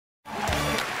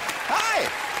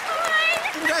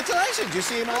Congratulations. You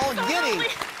seem all giddy.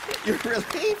 You're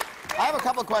relieved? I have a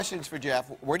couple of questions for Jeff.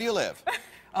 Where do you live?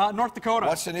 North Dakota.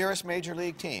 What's the nearest major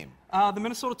league team? The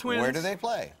Minnesota Twins. Where do they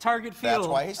play? Target Field. That's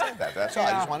why he said that. That's all.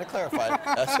 I just want to clarify.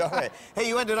 That's all right. Hey,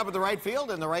 you ended up at the right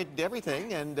field and the right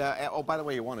everything. And, oh, by the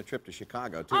way, you won a trip to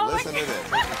Chicago, too. Listen to this. This is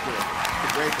good.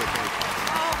 It's a great vacation.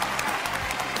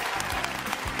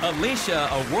 Alicia,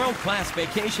 a world-class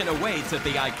vacation awaits at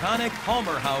the iconic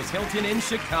Palmer House Hilton in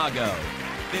Chicago.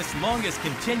 This longest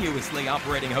continuously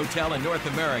operating hotel in North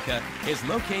America is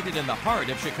located in the heart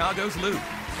of Chicago's Loop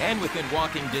and within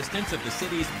walking distance of the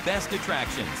city's best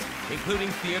attractions, including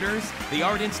theaters, the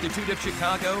Art Institute of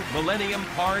Chicago, Millennium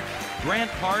Park, Grant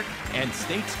Park, and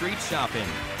State Street Shopping.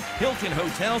 Hilton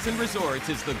Hotels and Resorts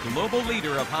is the global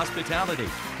leader of hospitality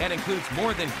and includes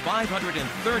more than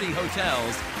 530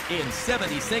 hotels in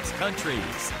 76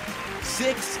 countries.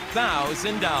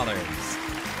 $6,000.